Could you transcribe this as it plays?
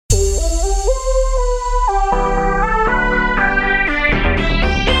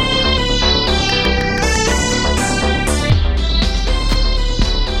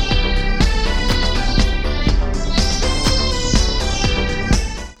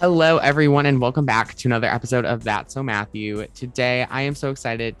Hello, everyone, and welcome back to another episode of That's So Matthew. Today, I am so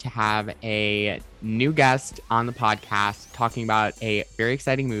excited to have a new guest on the podcast talking about a very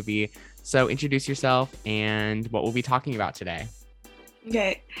exciting movie. So, introduce yourself and what we'll be talking about today.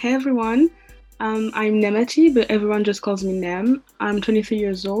 Okay, hey everyone. I'm neemati, but everyone just calls me Nem. I'm 23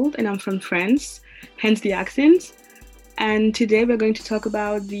 years old and I'm from France, hence the accent. And today we're going to talk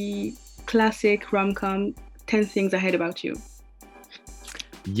about the classic rom-com 10 Things I Hate About You.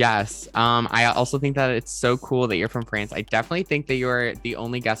 Yes, I also think that it's so cool that you're from France. I definitely think that you're the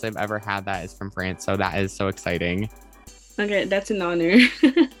only guest I've ever had that is from France. So, that is so exciting. Okay, that's an honor.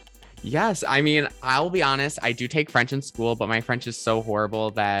 Yes, I mean, I'll be honest, I do take French in school, but my French is so horrible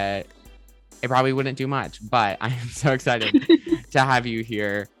that it probably wouldn't do much. But I am so excited to have you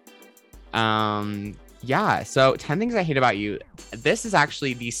here. Yeah, so 10 Things I Hate About You. This is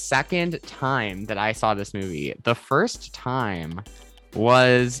actually the second time that I saw this movie. The first time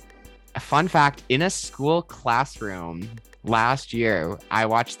was a fun fact in a school classroom last year. I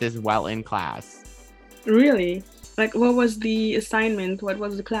watched this while in class. Really? Like, what was the assignment? What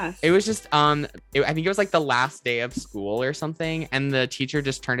was the class? It was just I think it was like the last day of school or something, and the teacher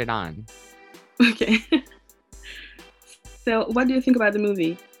just turned it on. Okay. So, what do you think about the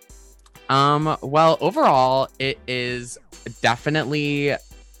movie? Well, overall, it is definitely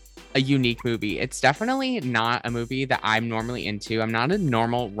a unique movie. It's definitely not a movie that I'm normally into. I'm not a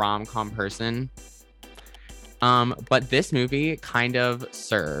normal rom-com person. But this movie kind of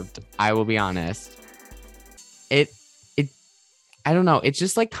served, I will be honest. It it I don't know, it's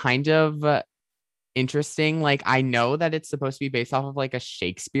just like kind of interesting. Like I know that it's supposed to be based off of like a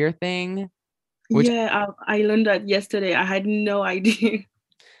Shakespeare thing, which Yeah, I learned that yesterday. I had no idea.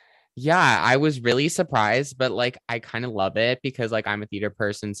 yeah, I was really surprised, but like I kind of love it because like I'm a theater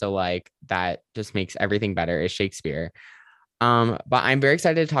person, so like that just makes everything better is Shakespeare. But I'm very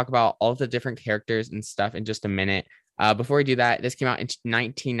excited to talk about all of the different characters and stuff in just a minute. Before we do that, this came out in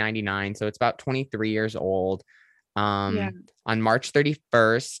 1999, so it's about 23 years old. Yeah. On March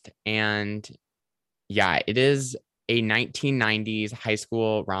 31st, and yeah, it is a 1990s high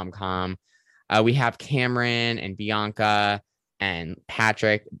school rom-com. We have Cameron and Bianca and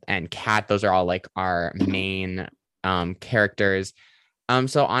Patrick and Kat. Those are all like our main characters.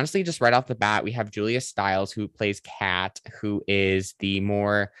 So honestly, just right off the bat, we have Julia Stiles who plays Kat, who is the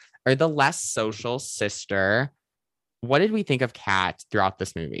more or the less social sister. What did we think of Kat throughout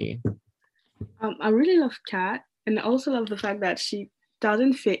this movie? I really love Kat, and I also love the fact that she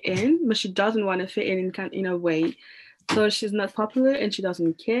doesn't fit in, but she doesn't want to fit in a way. So she's not popular and she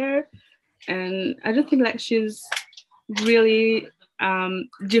doesn't care. And I just think like she's really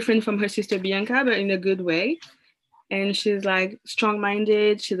different from her sister Bianca, but in a good way. And she's like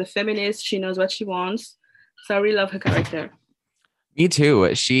strong-minded. She's a feminist. She knows what she wants. So I really love her character. Me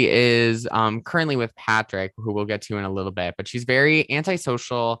too. She is currently with Patrick, who we'll get to in a little bit, but she's very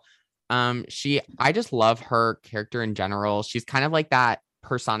antisocial. I just love her character in general. She's kind of like that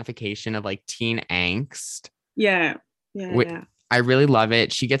personification of like teen angst. Yeah, yeah, Which yeah. I really love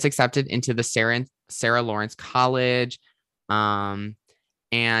it. She gets accepted into the Sarah Lawrence College. Um,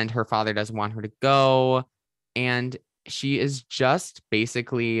 and her father doesn't want her to go. And she is just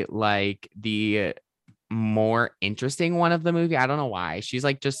basically like the more interesting one of the movie. I don't know why. She's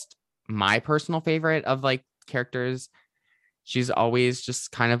like just my personal favorite of like characters. She's always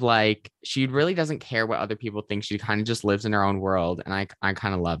just kind of like she really doesn't care what other people think. She kind of just lives in her own world, and I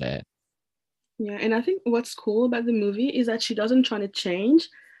kind of love it. Yeah, and I think what's cool about the movie is that she doesn't try to change.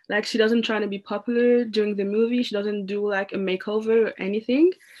 Like she doesn't try to be popular during the movie. She doesn't do like a makeover or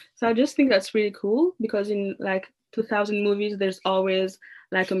anything. So I just think that's really cool because in like 2000 movies, there's always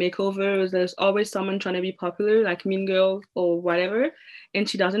like a makeover. There's always someone trying to be popular, like Mean Girl or whatever, and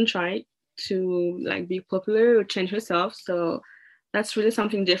she doesn't try to like be popular or change herself. So that's really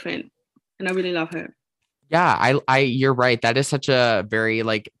something different, and I really love her. Yeah, you're right. That is such a very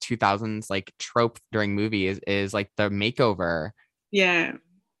like 2000s like trope during movies is like the makeover. Yeah,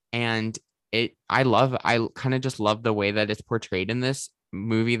 And I kind of just love the way that it's portrayed in this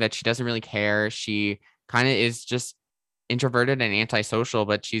movie that she doesn't really care. She kind of is just introverted and antisocial,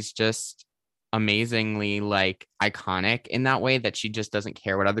 but she's just amazingly like iconic in that way that she just doesn't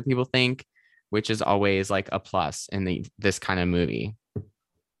care what other people think, which is always like a plus in this kind of movie.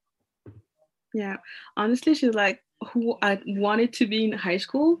 yeah. Honestly, she's like who I wanted to be in high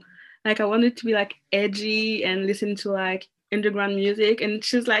school. Like I wanted to be like edgy and listen to like underground music, and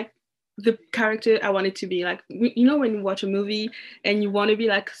she's like the character I wanted to be. Like you know when you watch a movie and you want to be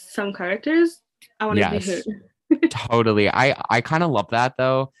like some characters, I want to be her. Yes, totally. I kind of love that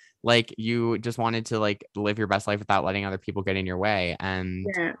though Like you just wanted to like live your best life without letting other people get in your way. And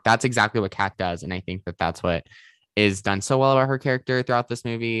Yeah. that's exactly what Kat does. And I think that that's what is done so well about her character throughout this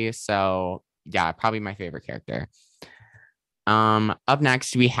movie. So yeah, probably my favorite character. Up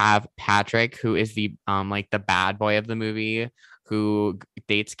next we have Patrick, who is the like the bad boy of the movie, who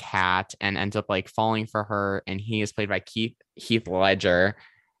dates Kat and ends up like falling for her, and he is played by Heath Ledger.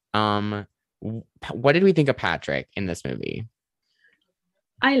 Um, what did we think of Patrick in this movie?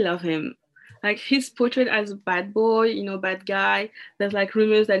 I love him. Like he's portrayed as a bad boy, you know, bad guy. There's like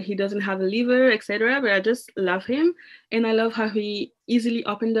rumors that he doesn't have a liver, etc. But I just love him, and I love how he easily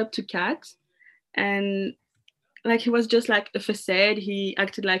opened up to Kat, and like he was just like a facade. He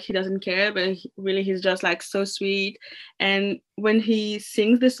acted like he doesn't care, but really he's just like so sweet. And when he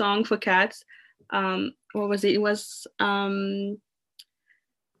sings the song for Kat, what was it? It was "Can't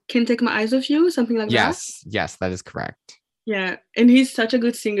Take My Eyes Off You," something like that. Yes, yes, that is correct. Yeah, and he's such a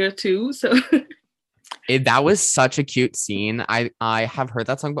good singer too. So That was such a cute scene. I have heard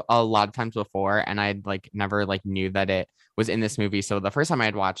that song a lot of times before, and I like never like knew that it was in this movie. So the first time I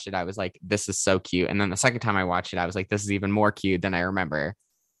had watched it, I was like, "This is so cute," and then the second time I watched it, I was like, "This is even more cute than I remember."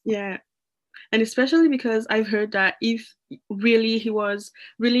 yeah, and especially because I've heard that if really he was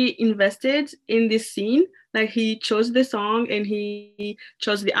really invested in this scene, like he chose the song and he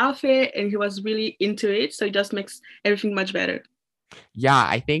chose the outfit and he was really into it, so it just makes everything much better. Yeah,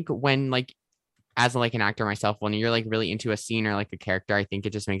 I think when like as like an actor myself, when you're like really into a scene or like a character, I think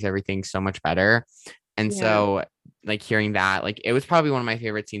it just makes everything so much better. And Yeah. so like hearing that, like it was probably one of my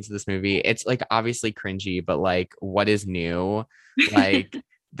favorite scenes of this movie. It's like obviously cringy, but like what is new? Like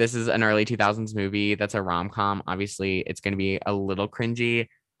this is an early 2000s movie that's a rom-com. Obviously, it's going to be a little cringy.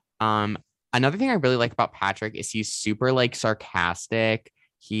 Um Another thing I really like about Patrick is he's super like sarcastic.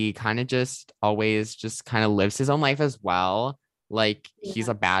 He kind of just always just kind of lives his own life as well. Like he's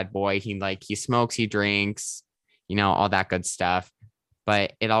Yeah. a bad boy. He smokes, he drinks, all that good stuff.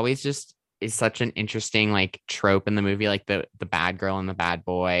 But it always just is such an interesting like trope in the movie, like the bad girl and the bad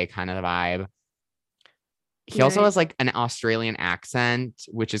boy kind of vibe. He also Yeah. has like an Australian accent,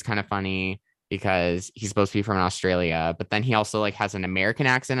 which is kind of funny because he's supposed to be from Australia, but then he also like has an American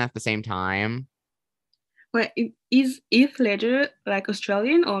accent at the same time. Well, is Heath Ledger like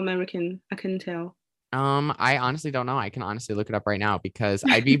Australian or American? I couldn't tell. I honestly don't know. I can honestly look it up right now because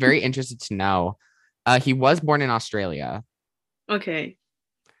I'd be very interested to know. He was born in Australia. Okay,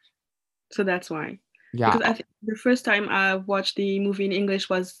 so that's why. Yeah. Because I think the first time I watched the movie in English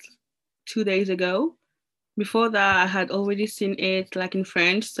was 2 days ago. Before that, I had already seen it like in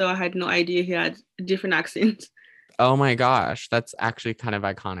French, so I had no idea he had a different accent. Oh my gosh, that's actually kind of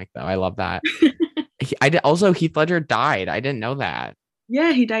iconic though. I love that. I did also Heath Ledger died. I didn't know that.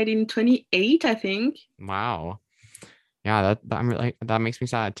 Yeah, he died in 28, I think. Wow. Yeah, I'm really that makes me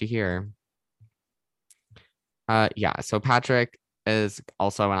sad to hear. Yeah, so Patrick is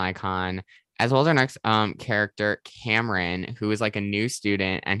also an icon, as well as our next character, Cameron, who is like a new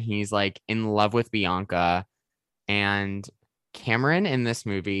student and he's like in love with Bianca. And Cameron in this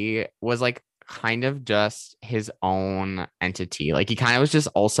movie was like kind of just his own entity. Like he kind of was just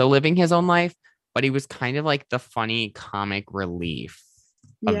also living his own life, but he was kind of like the funny comic relief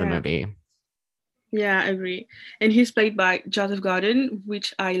of the Yeah, movie. yeah, I agree. And he's played by Joseph Gordon,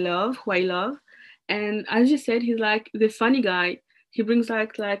 which I love, who I love. And as you said, he's like the funny guy. He brings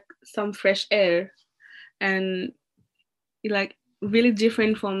like some fresh air and like really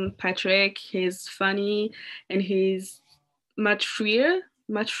different from Patrick. He's funny and he's much freer,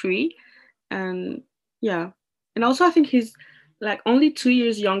 much free. And yeah. And also I think he's like only 2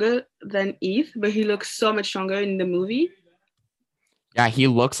 years younger than Eve, but he looks so much younger in the movie. Yeah, he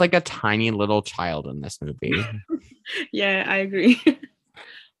looks like a tiny little child in this movie. Yeah, I agree.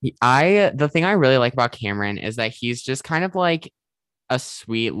 The thing I really like about Cameron is that he's just kind of like a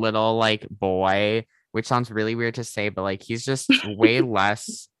sweet little like boy, which sounds really weird to say, but like he's just way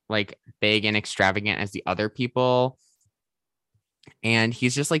less like big and extravagant as the other people. And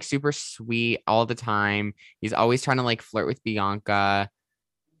he's just like super sweet all the time. He's always trying to like flirt with Bianca.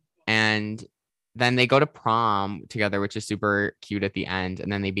 And then they go to prom together, which is super cute at the end.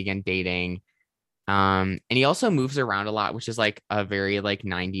 And then they begin dating. And he also moves around a lot, which is like a very like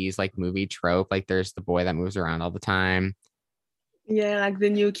 90s like movie trope. Like there's the boy that moves around all the time. Yeah, like the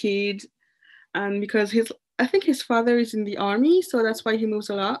new kid. And because his I think his father is in the army, so that's why he moves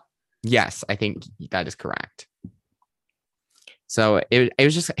a lot. Yes, I think that is correct. So it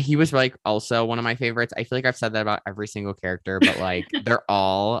was just he was like also one of my favorites. I feel like I've said that about every single character, but like they're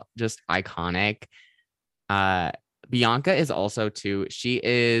all just iconic. Uh Bianca is also too. She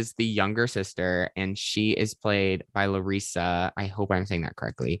is the younger sister, and she is played by Larissa. I hope I'm saying that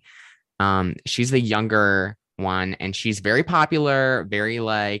correctly. She's the younger one, and she's very popular, very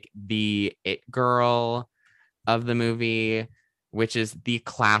like the it girl of the movie, which is the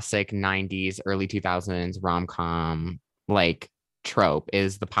classic 90s, early 2000s rom-com like trope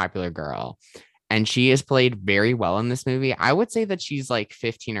is the popular girl. And she is played very well in this movie. I would say that she's like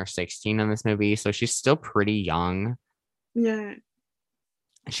 15 or 16 in this movie, so she's still pretty young. Yeah.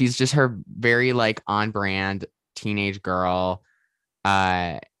 She's just her very like on brand teenage girl.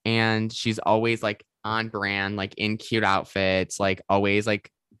 And she's always like on brand, like in cute outfits, like always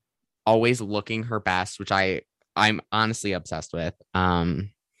looking her best, which I'm honestly obsessed with.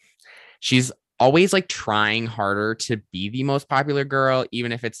 She's always like trying harder to be the most popular girl,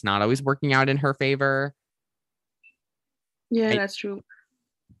 even if it's not always working out in her favor. Yeah, I, that's true.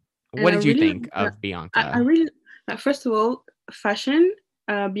 And what I did you really, think of I Bianca? really like. First of all, fashion.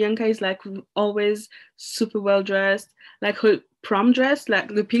 Bianca is like always super well dressed. Like her prom dress,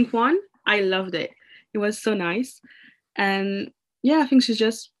 like the pink one. I loved it. It was so nice. And yeah, I think she's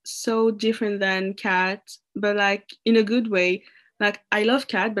just so different than Kat, but like in a good way. Like I love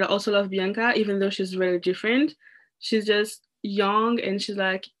Kat, but I also love Bianca, even though she's very different. She's just young and she's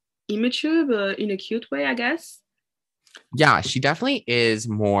like immature, but in a cute way, I guess. Yeah, she definitely is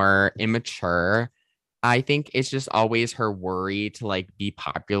more immature. I think it's just always her worry to like be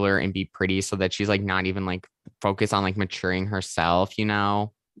popular and be pretty so that she's like not even like focused on like maturing herself, you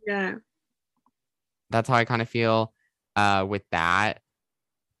know? Yeah. That's how I kind of feel with that.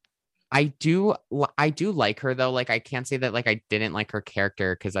 I do like her though. Like I can't say that like I didn't like her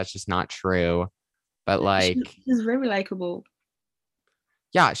character because that's just not true. But like She's very likable.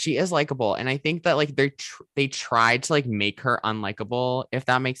 yeah, she is likable and I think that like they tried to like make her unlikable if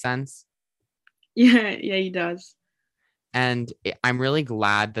that makes sense. Yeah, yeah, he does. And I'm really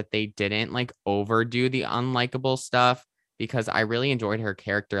glad that they didn't like overdo the unlikable stuff because I really enjoyed her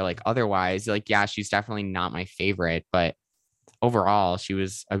character. Like, otherwise, like, yeah, she's definitely not my favorite, but overall, she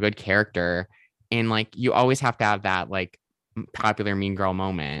was a good character. And like, you always have to have that like popular mean girl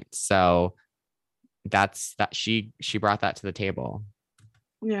moment. So that's that she brought that to the table.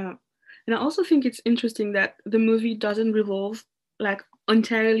 Yeah. And I also think it's interesting that the movie doesn't revolve like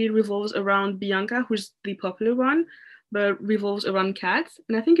entirely revolves around Bianca, who's the popular one, but revolves around Kat.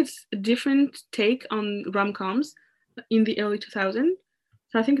 And I think it's a different take on rom-coms in the early 2000s.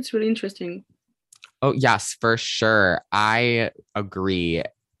 So I think it's really interesting. Oh, yes, for sure. I agree.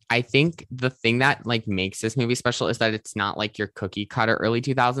 I think the thing that like makes this movie special is that it's not like your cookie cutter early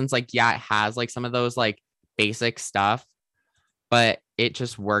 2000s. Like, yeah, it has like some of those like basic stuff, but it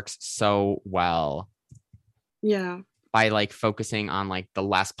just works so well Yeah. by like focusing on like the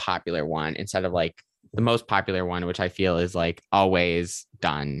less popular one instead of like the most popular one, which I feel is like always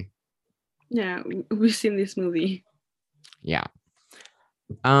done. Yeah, we've seen this movie. Yeah.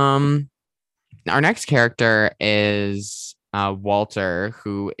 Um, our next character is Walter,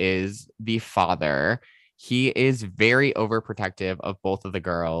 who is the father. He is very overprotective of both of the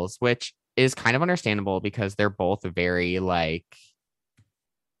girls, which is kind of understandable because they're both very like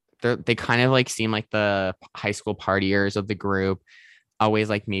they kind of like seem like the high school partiers of the group, always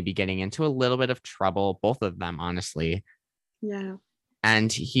like maybe getting into a little bit of trouble, both of them, honestly. Yeah.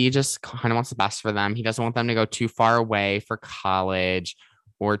 And he just kind of wants the best for them. He doesn't want them to go too far away for college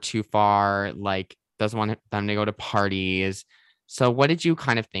or too far, like, doesn't want them to go to parties. So, what did you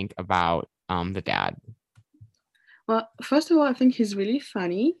kind of think about the dad? Well, first of all, I think he's really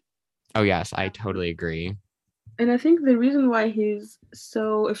funny. Oh, yes, I totally agree. And I think the reason why he's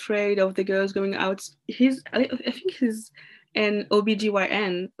so afraid of the girls going out, I think he's an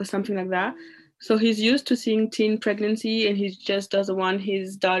OBGYN or something like that. So he's used to seeing teen pregnancy and he just doesn't want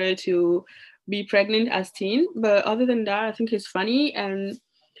his daughter to be pregnant as teen. But other than that, I think he's funny and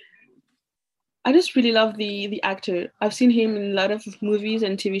I just really love the actor. I've seen him in a lot of movies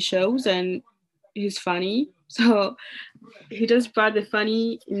and TV shows and he's funny. So he just brought the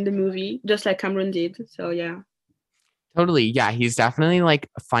funny in the movie, just like Cameron did. So yeah. Totally. Yeah, he's definitely like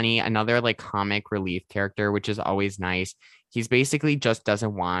funny, another like comic relief character, which is always nice. He's basically just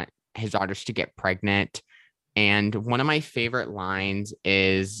doesn't want his daughters to get pregnant. And one of my favorite lines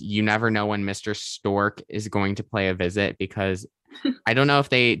is you never know when Mr. Stork is going to play a visit because I don't know if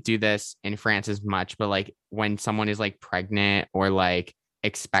they do this in France as much, but like when someone is like pregnant or like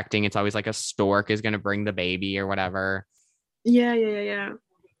expecting, it's always like a stork is going to bring the baby or whatever. Yeah, yeah, yeah, yeah.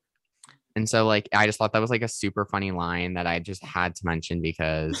 And so like I just thought that was like a super funny line that I just had to mention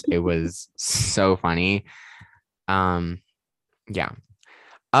because it was so funny. Um yeah.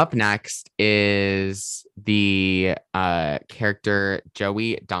 Up next is the character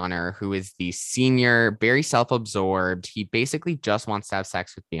Joey Donner, who is the senior, very self-absorbed. He basically just wants to have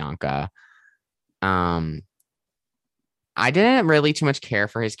sex with Bianca. Um, I didn't really too much care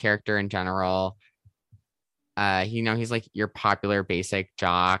for his character in general. He's like your popular basic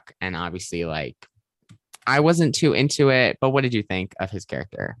jock, and obviously, like, I wasn't too into it. But what did you think of his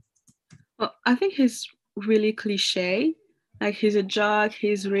character? Well, I think he's really cliche. Like he's a jock,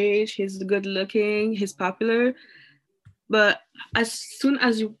 he's rich, he's good looking, he's popular. But as soon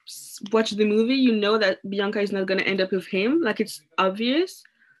as you watch the movie, you know that Bianca is not gonna end up with him. Like it's obvious.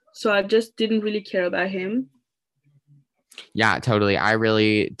 So I just didn't really care about him. Yeah, totally. I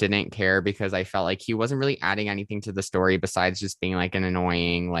really didn't care because I felt like he wasn't really adding anything to the story besides just being like an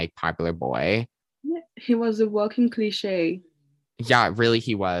annoying, like popular boy. Yeah, he was a walking cliche. Yeah, really,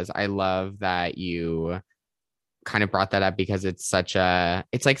 he was. I love that you kind of brought that up because it's like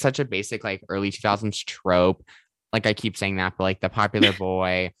such a basic, like early 2000s trope. Like I keep saying that, but like the popular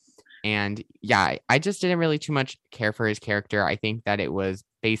boy. And yeah, I just didn't really too much care for his character. I think that it was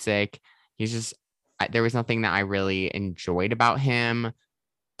basic. He's just, there was nothing that I really enjoyed about him,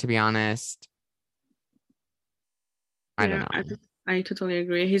 to be honest. I don't Yeah, know. I totally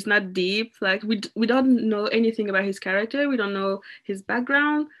agree. He's not deep. Like we don't know anything about his character. We don't know his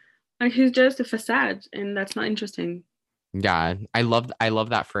background. Like he's just a facade, and that's not interesting. Yeah, I love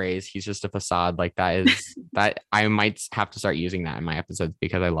that phrase. He's just a facade. Like that I might have to start using that in my episodes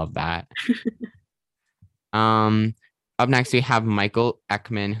because I love that. Um, Up next we have Michael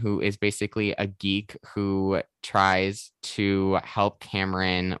Ekman, who is basically a geek who tries to help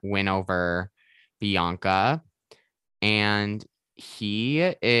Cameron win over Bianca. And he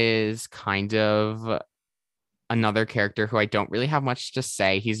is kind of another character who I don't really have much to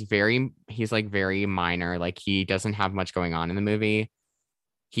say. He's like very minor. Like he doesn't have much going on in the movie.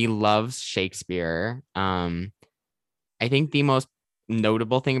 He loves Shakespeare. I think the most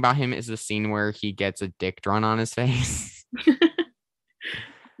notable thing about him is the scene where he gets a dick drawn on his face.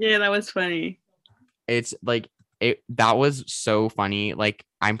 Yeah, that was funny. It's like that was so funny. Like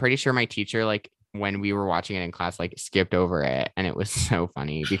I'm pretty sure my teacher, like when we were watching it in class, like skipped over it, and it was so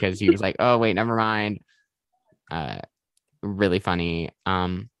funny because he was like, "Oh wait, never mind." Uh, really funny.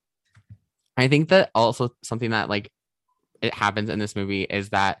 I think that also something that like it happens in this movie is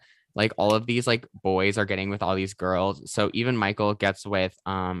that like all of these like boys are getting with all these girls. So even Michael gets with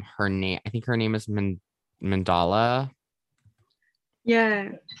her name. I think her name is Mandala. Yeah,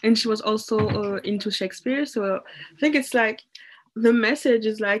 and she was also into Shakespeare. So I think it's like the message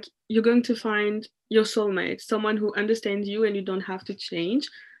is like you're going to find your soulmate, someone who understands you, and you don't have to change.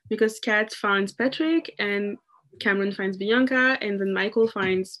 Because Kat finds Patrick, and Cameron finds Bianca, and then Michael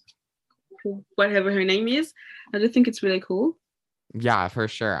finds whatever her name is. I just think it's really cool. Yeah, for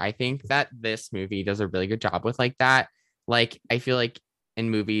sure. I think that this movie does a really good job with like that. Like I feel like in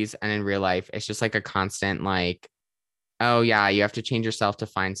movies and in real life, it's just like a constant like, oh yeah, you have to change yourself to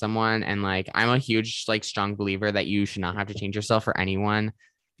find someone. And like I'm a huge like strong believer that you should not have to change yourself for anyone.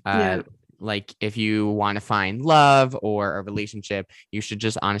 Yeah, Uh like if you want to find love or a relationship, you should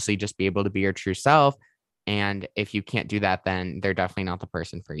just honestly just be able to be your true self. And if you can't do that, then they're definitely not the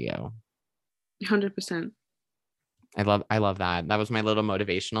person for you. 100%. I love that. That was my little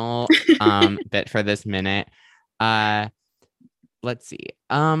motivational bit for this minute. Uh let's see.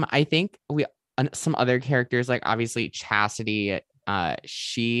 I think we some other characters like obviously Chastity,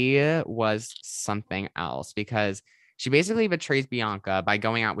 she was something else because she basically betrays Bianca by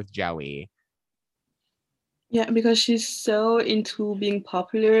going out with Joey. Yeah, because she's so into being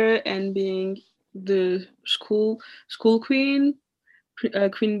popular and being the school queen,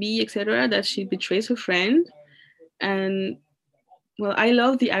 queen bee, etc., that she betrays her friend. And well, I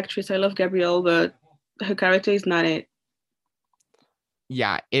love the actress. I love Gabrielle, but her character is not it.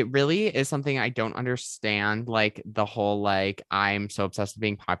 Yeah, it really is something I don't understand. Like the whole like I'm so obsessed with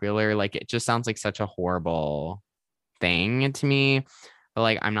being popular. Like it just sounds like such a horrible thing to me. But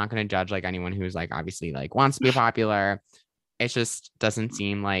like I'm not gonna judge like anyone who's like obviously like wants to be popular. It just doesn't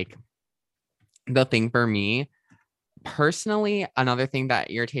seem like the thing for me. Personally, another thing that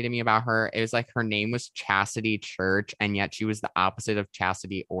irritated me about her is like her name was Chastity Church, and yet she was the opposite of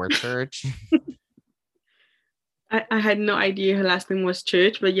Chastity or Church. I had no idea her last name was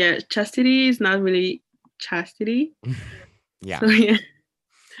Church, but yeah, Chastity is not really chastity. Yeah. So yeah.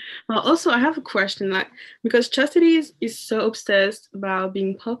 Well, also I have a question, like because Chastity is so obsessed about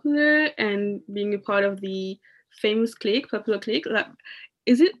being popular and being a part of the famous clique, popular clique. Like,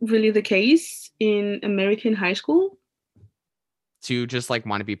 is it really the case in American high school? To just like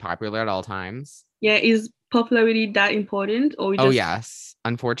want to be popular at all times. Yeah, is popularity that important, or we Oh, just yes.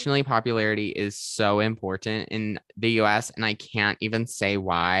 unfortunately, popularity is so important in the US, and I can't even say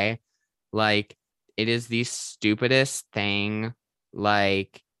why. Like, it is the stupidest thing.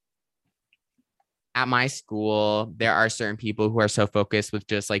 Like, at my school, there are certain people who are so focused with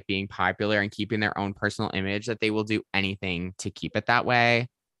just like being popular and keeping their own personal image that they will do anything to keep it that way.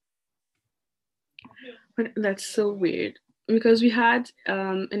 But that's so weird because we had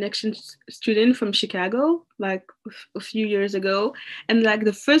an exchange student from Chicago like a few years ago, and like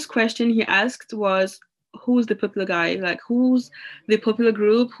the first question he asked was, "Who's the popular guy? Like, who's the popular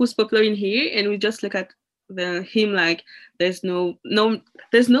group? Who's popular in here?" And we just look at him like, there's no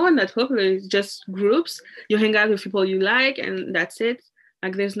one that's popular. It's just groups. You hang out with people you like, and that's it.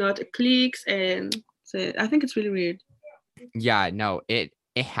 Like, there's not cliques, and so I think it's really weird. Yeah, no, it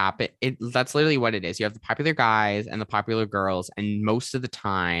happened. That's literally what it is. You have the popular guys and the popular girls, and most of the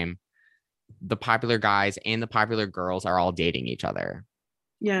time, the popular guys and the popular girls are all dating each other.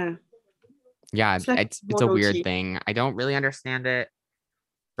 Yeah, Yeah, it's like it's a weird monoty. thing. I don't really understand it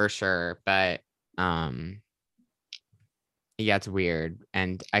for sure, but um yeah, it's weird.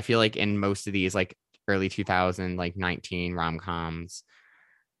 And I feel like in most of these like early 2000 like 19 rom-coms,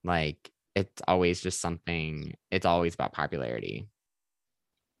 like it's always just something, it's always about popularity.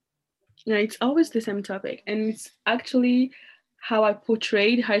 Yeah, it's always the same topic. And it's actually how I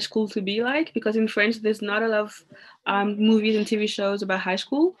portrayed high school to be like, because in French, there's not a lot of movies and TV shows about high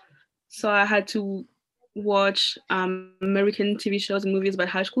school. So I had to watch American TV shows and movies about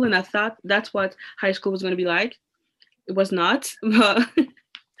high school. And I thought that's what high school was going to be like. It was not, but I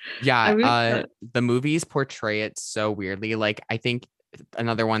Yeah, really thought, the movies portray it so weirdly. Like I think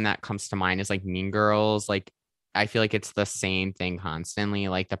another one that comes to mind is like Mean Girls. Like I feel like it's the same thing constantly,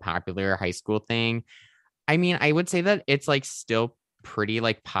 like the popular high school thing. I mean, I would say that it's like still pretty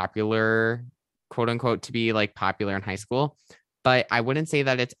like popular, quote unquote, to be like popular in high school, but I wouldn't say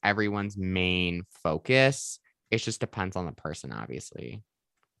that it's everyone's main focus. It just depends on the person, obviously.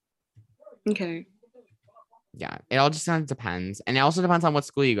 okay. Yeah, it all just kind of depends. And it also depends on what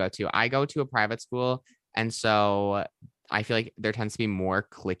school you go to. I go to a private school, and so I feel like there tends to be more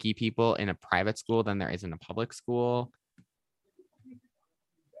clicky people in a private school than there is in a public school.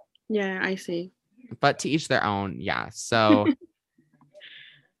 Yeah, I see. But to each their own, yeah. So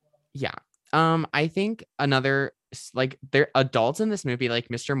yeah. I think another like they're adults in this movie, like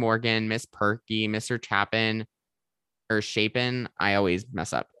Mr. Morgan, Miss Perky, Mr. Chapin, or Chapin. I always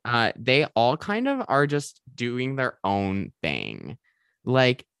mess up. They all kind of are just doing their own thing.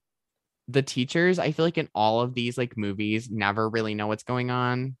 Like the teachers, I feel like in all of these like movies never really know what's going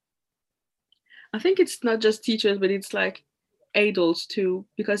on. I think it's not just teachers, but it's like adults too,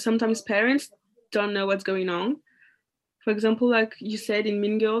 because sometimes parents don't know what's going on. For example, like you said in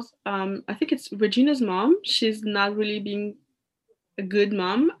Mean Girls, I think it's Regina's mom. She's not really being a good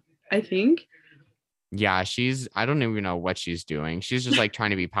mom, I think. Yeah, I don't even know what she's doing. She's just like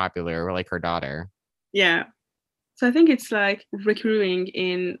trying to be popular, like her daughter. Yeah. So I think it's like recurring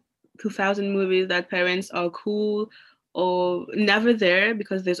in 2000 movies that parents are cool or never there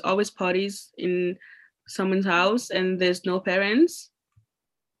because there's always parties in someone's house and there's no parents.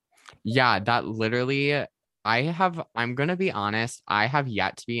 Yeah, that literally, I'm gonna be honest, I have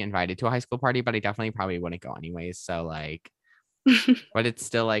yet to be invited to a high school party, but I definitely probably wouldn't go anyways. So like, but it's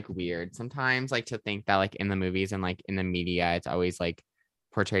still like weird sometimes, like to think that like in the movies and like in the media, it's always like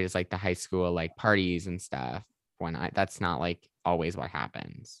portrayed as like the high school like parties and stuff. That's not like always what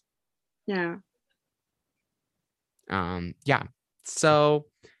happens. Yeah. Yeah. So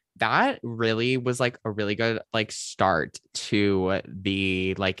that really was like a really good like start to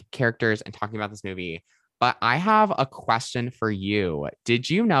the like characters and talking about this movie. But I have a question for you. Did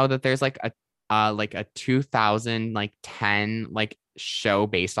you know that there's like a 2000 like 10 like show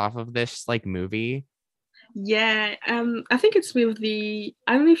based off of this like movie? Yeah. I think it's with I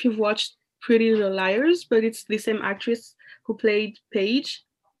don't know if you've watched Pretty Little Liars, but it's the same actress who played Paige.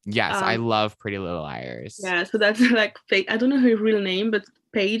 Yes, I Um, love Pretty Little Liars. Yeah, so that's like fake. I don't know her real name, but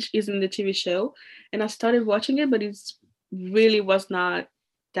Paige is in the TV show, and I started watching it, but it's really was not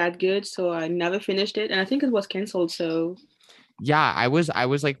that good, so I never finished it, and I think it was canceled. So Yeah, I was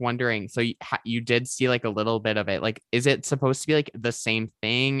like wondering. So you did see like a little bit of it. Like, is it supposed to be like the same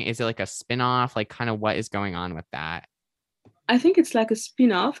thing? Is it like a spin-off? Like, kind of what is going on with that? I think it's like a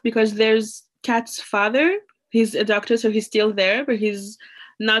spin-off because there's Kat's father. He's a doctor, so he's still there, but he's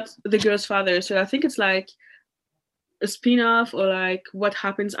not the girl's father. So I think it's like a spin-off or like what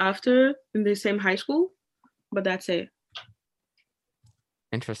happens after in the same high school, but that's it.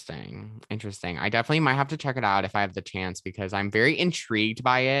 Interesting. Interesting. I definitely might have to check it out if I have the chance because I'm very intrigued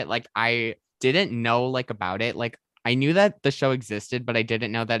by it. Like I didn't know like about it. Like I knew that the show existed, but I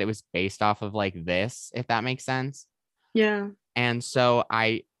didn't know that it was based off of like this, if that makes sense. Yeah. And so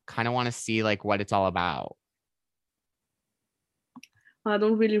I kind of want to see like what it's all about. I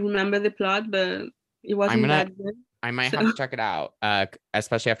don't really remember the plot, but it I'm wasn't gonna that good. I might So have to check it out,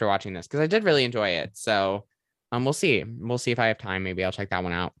 especially after watching this because I did really enjoy it. So, we'll see. We'll see if I have time. Maybe I'll check that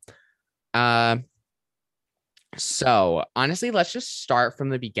one out. Uh, so honestly, let's just start from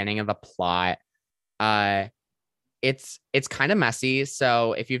the beginning of the plot. Uh, it's kind of messy.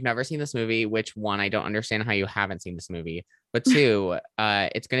 So if you've never seen this movie, which one, I don't understand how you haven't seen this movie, but two,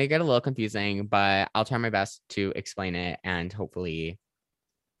 it's gonna get a little confusing, but I'll try my best to explain it and hopefully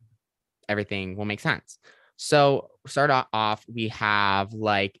everything will make sense. So start off, we have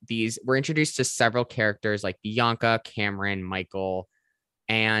like these, we're introduced to several characters like Bianca, Cameron, Michael.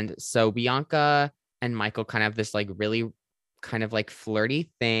 And so Bianca and Michael kind of have this like really kind of like flirty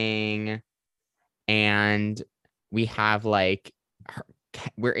thing. And we have like her,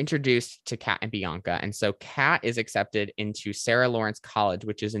 we're introduced to Kat and Bianca. And so Kat is accepted into Sarah Lawrence College,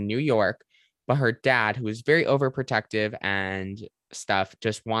 which is in New York, but her dad, who is very overprotective and stuff,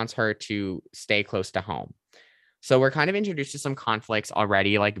 just wants her to stay close to home. So we're kind of introduced to some conflicts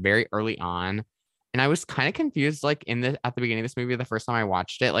already, like very early on. And I was kind of confused, like in the at the beginning of this movie, the first time I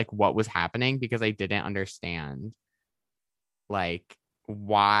watched it, like what was happening because I didn't understand like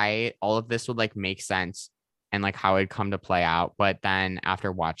why all of this would like make sense and like how it'd come to play out. But then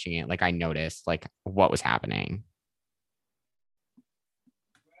after watching it, like I noticed like what was happening.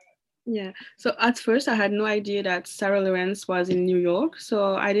 yeah. So at first I had no idea that Sarah Lawrence was in New York,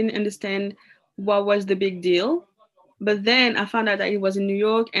 so I didn't understand what was the big deal. But then I found out that it was in New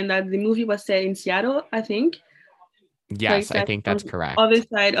York and that the movie was set in Seattle, I think. So Yes, it's I like think on that's the other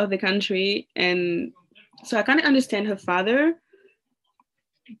correct. side of the country. And so I kind of understand her father,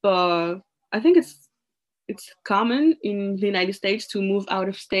 but I think it's common in the United States to move out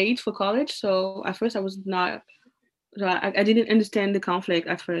of state for college. So at first I was not, so I didn't understand the conflict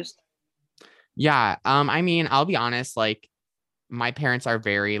at first. Yeah. I mean, I'll be honest, like my parents are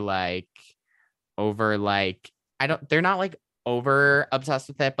very like over like I don't they're not like over obsessed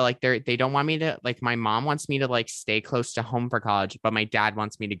with it, but like they don't want me to like my mom wants me to like stay close to home for college, but my dad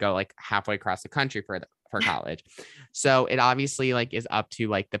wants me to go like halfway across the country for college. So it obviously like is up to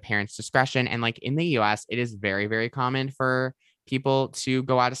like the parents' discretion. And like in the US, it is very, very common for people to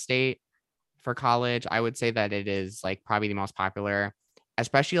go out of state for college. I would say that it is like probably the most popular,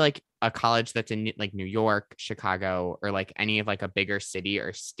 especially like a college that's in like New York, Chicago, or like any of like a bigger city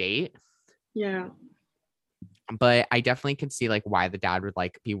or state. Yeah. But I definitely could see like why the dad would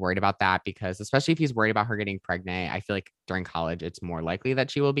like be worried about that because especially if he's worried about her getting pregnant, I feel like during college it's more likely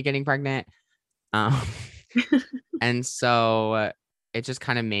that she will be getting pregnant. Um, and so it just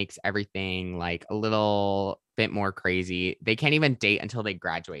kind of makes everything like a little bit more crazy. They can't even date until they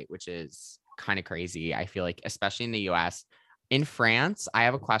graduate, which is kind of crazy. I feel like, especially in the US. In France, I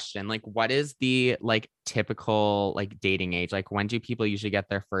have a question. Like, what is the like typical like dating age? Like, when do people usually get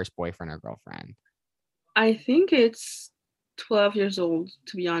their first boyfriend or girlfriend? I think it's 12 years old,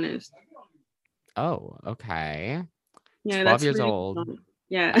 to be honest. Oh, okay. Yeah, 12 that's years really old. young.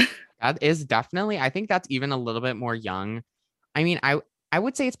 Yeah. That, that is definitely, I think that's even a little bit more young. I mean, I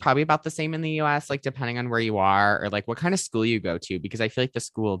would say it's probably about the same in the US, like depending on where you are or like what kind of school you go to, because I feel like the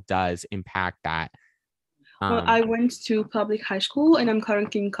school does impact that. Well, Um, I went to public high school and I'm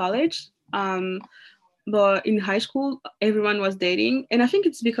currently in college. But in high school, everyone was dating. And I think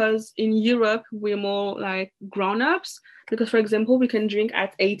it's because in Europe, we're more like grown ups. Because, for example, we can drink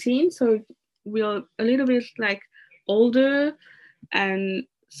at 18. So we're a little bit like older. And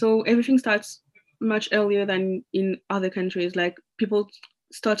so everything starts much earlier than in other countries. Like people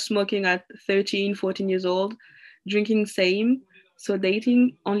start smoking at 13, 14 years old, drinking same. So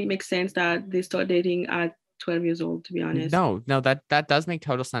dating only makes sense that they start dating at 12 years old, to be honest. no, that does make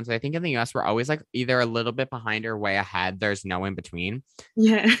total sense. I think in the US, we're always like either a little bit behind or way ahead. There's no in between.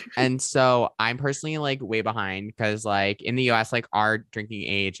 Yeah. And so I'm personally like way behind because like in the US, like our drinking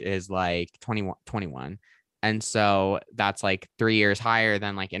age is like 21, 21. And so that's like 3 years higher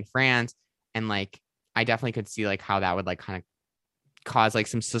than like in France. And like I definitely could see like how that would like kind of cause like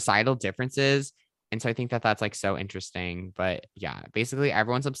some societal differences. And so I think that that's like so interesting. But yeah, basically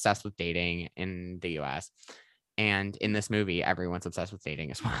everyone's obsessed with dating in the US. And in this movie, everyone's obsessed with dating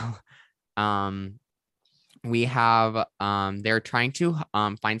as well. Um, we have they're trying to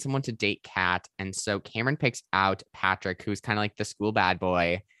find someone to date Kat, and so Cameron picks out Patrick, who's kind of like the school bad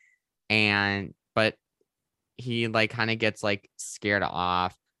boy, and but he like kind of gets like scared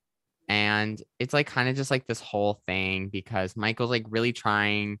off, and it's like kind of just like this whole thing because Michael's like really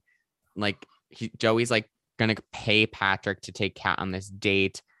trying, like Joey's like gonna pay Patrick to take Kat on this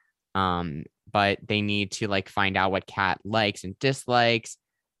date. But they need to like find out what Kat likes and dislikes.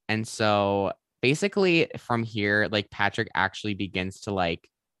 And so basically from here, like Patrick actually begins to like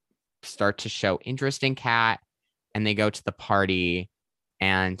start to show interest in Kat, and they go to the party,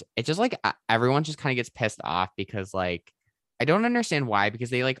 and it just like everyone just kind of gets pissed off because like I don't understand why, because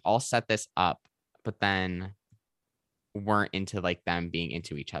they like all set this up, but then weren't into like them being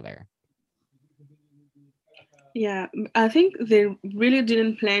into each other. Yeah, I think they really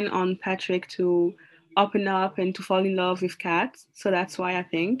didn't plan on Patrick to open up and to fall in love with Kat. So that's why I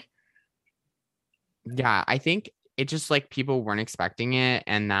think. Yeah, I think it just like people weren't expecting it,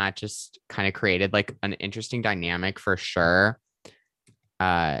 and that just kind of created like an interesting dynamic for sure.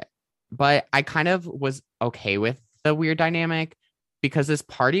 Uh, but I kind of was okay with the weird dynamic because this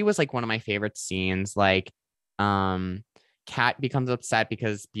party was like one of my favorite scenes. Like, Kat becomes upset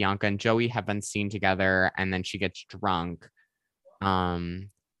because Bianca and Joey have been seen together, and then she gets drunk.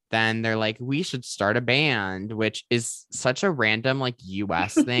 Um, then they're like, we should start a band, which is such a random like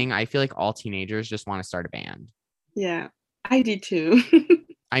US thing. I feel like all teenagers just want to start a band. Yeah, I did too.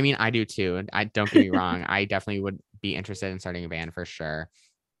 I mean, I do too. I don't get me wrong. I definitely would be interested in starting a band for sure.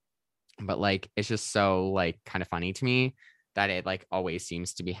 But like it's just so like kind of funny to me that it like always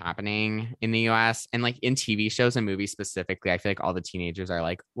seems to be happening in the US, and like in TV shows and movies specifically. I feel like all the teenagers are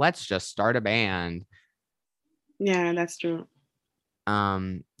like, let's just start a band. Yeah, that's true.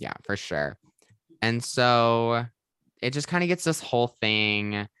 Yeah, for sure. And so it just kind of gets this whole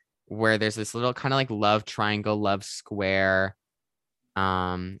thing where there's this little kind of like love triangle, love square.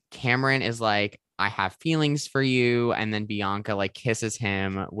 Cameron is like, I have feelings for you, and then Bianca like kisses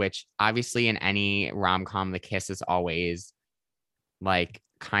him, which obviously in any rom-com the kiss is always like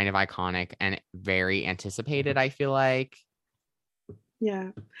kind of iconic and very anticipated, I feel like.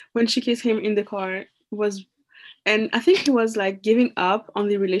 Yeah, when she kissed him in the car was, and I think he was like giving up on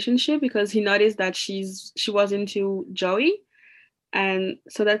the relationship because he noticed that she was into Joey, and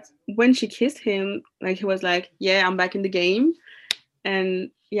so that's when she kissed him. Like he was like, "Yeah, I'm back in the game," and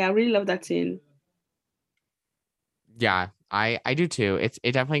yeah, I really love that scene. Yeah, I do too.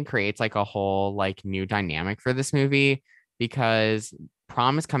 It definitely creates like a whole like new dynamic for this movie because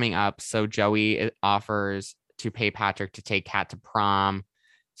prom is coming up, so Joey offers to pay Patrick to take Kat to prom.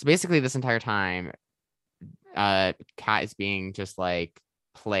 So basically this entire time Kat is being just like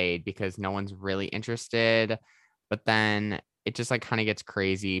played because no one's really interested. But then it just like kind of gets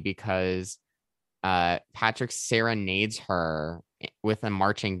crazy because Patrick serenades her with a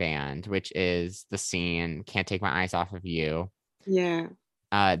marching band, which is the scene Can't Take My Eyes Off of You. Yeah,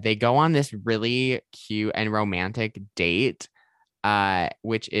 They go on this really cute and romantic date,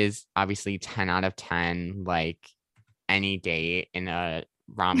 which is obviously 10 out of 10. Like any date in a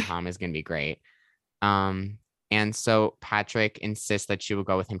rom-com is going to be great. Um, and so Patrick insists that she will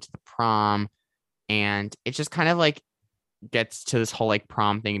go with him to the prom. And it just kind of like gets to this whole like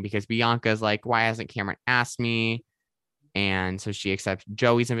prom thing because Bianca's like, why hasn't Cameron asked me? And so she accepts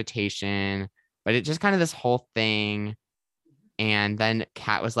Joey's invitation, but it just kind of this whole thing. And then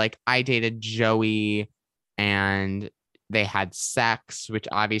Kat was like, I dated Joey, and they had sex, which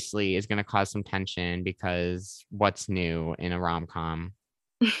obviously is going to cause some tension because what's new in a rom com?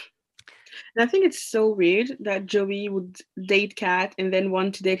 and I think it's so weird that Joey would date Kat and then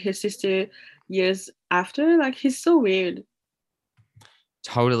want to date his sister years after. Like he's so weird.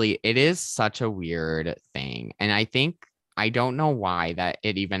 Totally. It is such a weird thing. And I think I don't know why that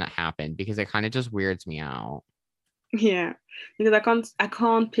it even happened because it kind of just weirds me out. Yeah, because I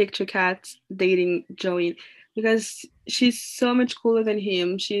can't picture Kat dating Joey because she's so much cooler than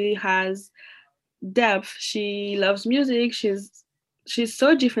him. She has depth. She loves music. She's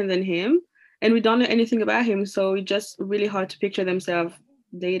so different than him, and we don't know anything about him. So it's just really hard to picture themselves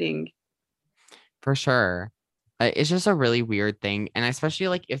dating. For sure. It's just a really weird thing. And especially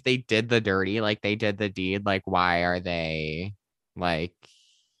like if they did the dirty, like they did the deed, like why are they like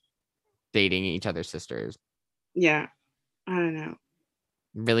dating each other's sisters? Yeah, I don't know.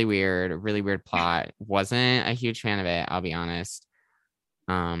 Really weird plot. Wasn't a huge fan of it, I'll be honest.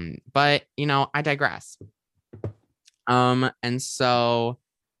 But you know, I digress. And so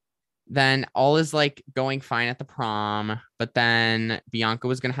then all is like going fine at the prom, but then Bianca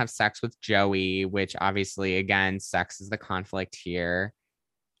was gonna have sex with Joey, which obviously again, sex is the conflict here.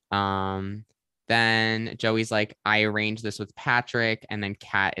 Um, then Joey's like, I arranged this with Patrick, and then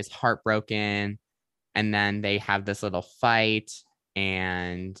Kat is heartbroken, and then they have this little fight,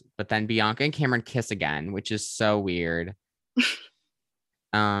 and but then Bianca and Cameron kiss again, which is so weird.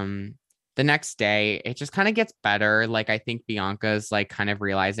 Um, the next day, it just kind of gets better. Like, I think Bianca's like kind of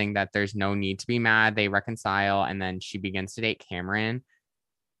realizing that there's no need to be mad. They reconcile, and then she begins to date Cameron.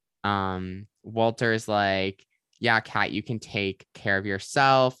 Walter's like, yeah, Kat, you can take care of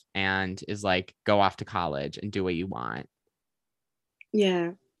yourself, and is like, go off to college and do what you want.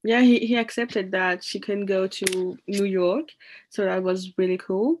 Yeah. Yeah, he accepted that she can go to New York. So that was really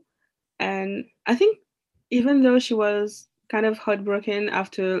cool. And I think even though she was kind of heartbroken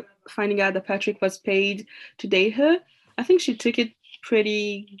after finding out that Patrick was paid to date her, I think she took it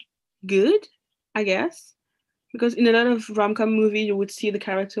pretty good, I guess. Because in a lot of rom-com movie, you would see the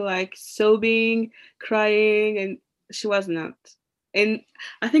character like sobbing, crying, and she was not. And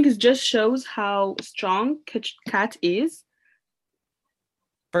I think it just shows how strong Kat is.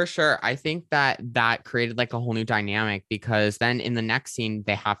 For sure. I think that that created like a whole new dynamic because then in the next scene,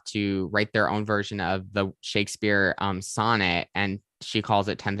 they have to write their own version of the Shakespeare sonnet. And she calls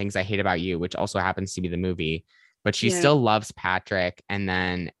it 10 Things I Hate About You, which also happens to be the movie. But she Yeah. still loves Patrick. And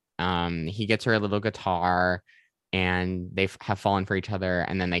then he gets her a little guitar and they have fallen for each other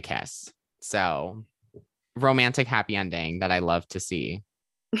and then they kiss. So romantic happy ending that I love to see.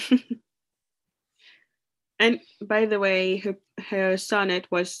 And by the way, her sonnet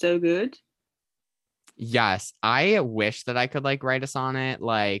was so good. Yes, I wish that I could like write a sonnet.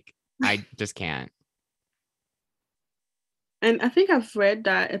 Like, I just can't. And I think I've read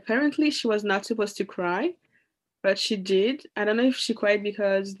that apparently she was not supposed to cry, but she did. I don't know if she cried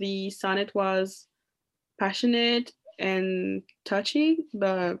because the sonnet was passionate and touching,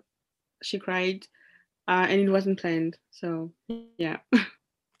 but she cried and it wasn't planned. So, yeah.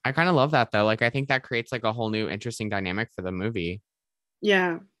 I kind of love that though. Like, I think that creates like a whole new interesting dynamic for the movie.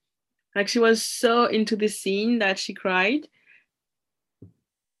 Yeah. Like she was so into the scene that she cried.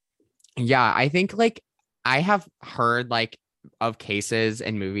 Yeah, I think like I have heard like of cases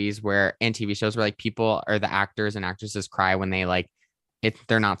in movies where and TV shows where like people or the actors and actresses cry when they like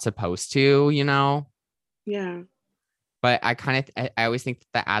they're not supposed to, you know? Yeah. But I kind of I always think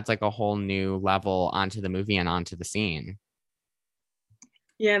that adds like a whole new level onto the movie and onto the scene.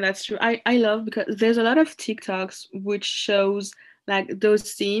 Yeah, that's true. I love because there's a lot of TikToks which shows like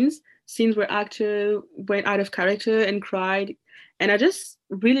those scenes where actor went out of character and cried. And I just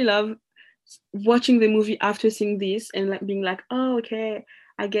really love watching the movie after seeing this and like being like, oh, okay,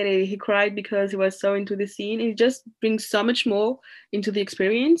 I get it. He cried because he was so into the scene. It just brings so much more into the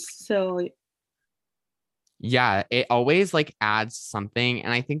experience. So Yeah, it always like adds something.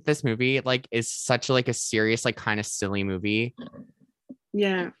 And I think this movie like is such like a serious, like kind of silly movie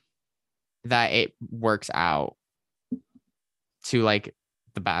yeah, that it works out to like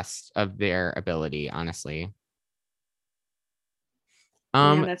the best of their ability, honestly.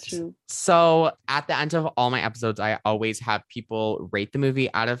 yeah, that's true. So at the end of all my episodes, I always have people rate the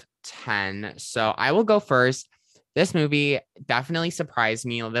movie out of 10. So I will go first. This movie definitely surprised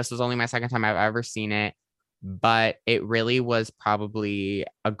me. This was only my second time I've ever seen it, but it really was probably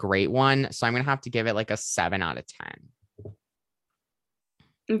a great one. So I'm gonna have to give it like a 7 out of 10.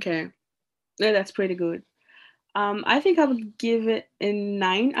 Okay. Yeah, that's pretty good. I think I would give it a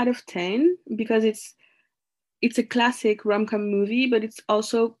 9 out of 10 because it's a classic rom-com movie, but it's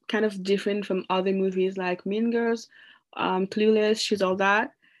also kind of different from other movies like Mean Girls, Clueless, She's All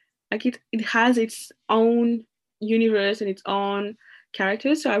That. Like it has its own universe and its own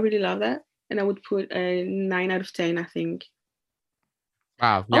characters, so I really love that. And I would put a 9 out of 10, I think.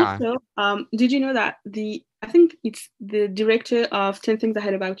 Wow, yeah. Also, did you know that I think it's the director of 10 Things I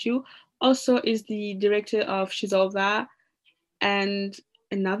Heard About You also is the director of She's All That and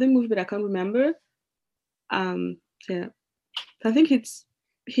another movie that I can't remember. Yeah, I think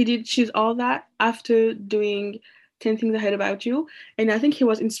he did She's All That after doing 10 Things I Heard About You, and I think he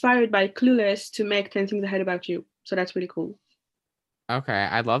was inspired by Clueless to make 10 Things I Heard About You. So that's really cool. Okay,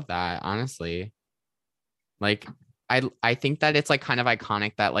 I love that, honestly. Like I think that it's like kind of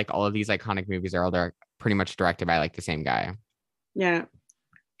iconic that like all of these iconic movies are all they're pretty much directed by like the same guy. Yeah,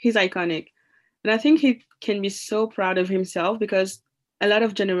 he's iconic, and I think he can be so proud of himself because a lot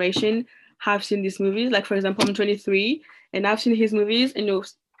of generation have seen these movies. Like for example, I'm 23, and I've seen his movies, and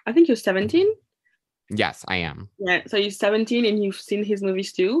I think you're 17. Yes, I am. Yeah, so you're 17 and you've seen his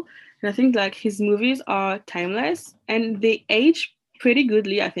movies too. And I think like his movies are timeless and they age pretty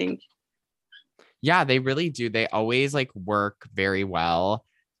goodly, I think. Yeah, they really do. They always like work very well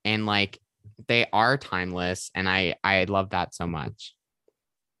and like they are timeless and I love that so much.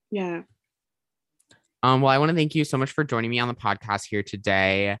 Yeah. Well, I want to thank you so much for joining me on the podcast here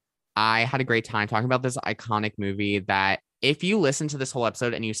today. I had a great time talking about this iconic movie that if you listen to this whole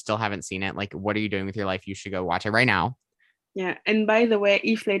episode and you still haven't seen it, like what are you doing with your life? You should go watch it right now. Yeah. And by the way,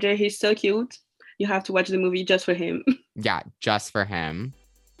 Heath Ledger, he's so cute. You have to watch the movie just for him. Yeah, just for him.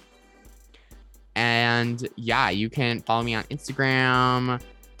 And yeah, you can follow me on Instagram,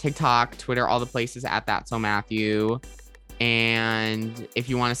 TikTok, Twitter, all the places at That So Matthew. And if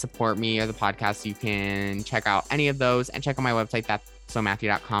you want to support me or the podcast, you can check out any of those and check out my website,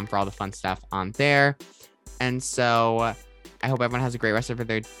 thatsomatthew.com, for all the fun stuff on there. And so I hope everyone has a great rest of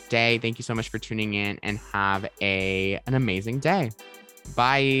their day. Thank you so much for tuning in and have an amazing day.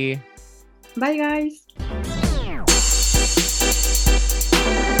 Bye. Bye, guys.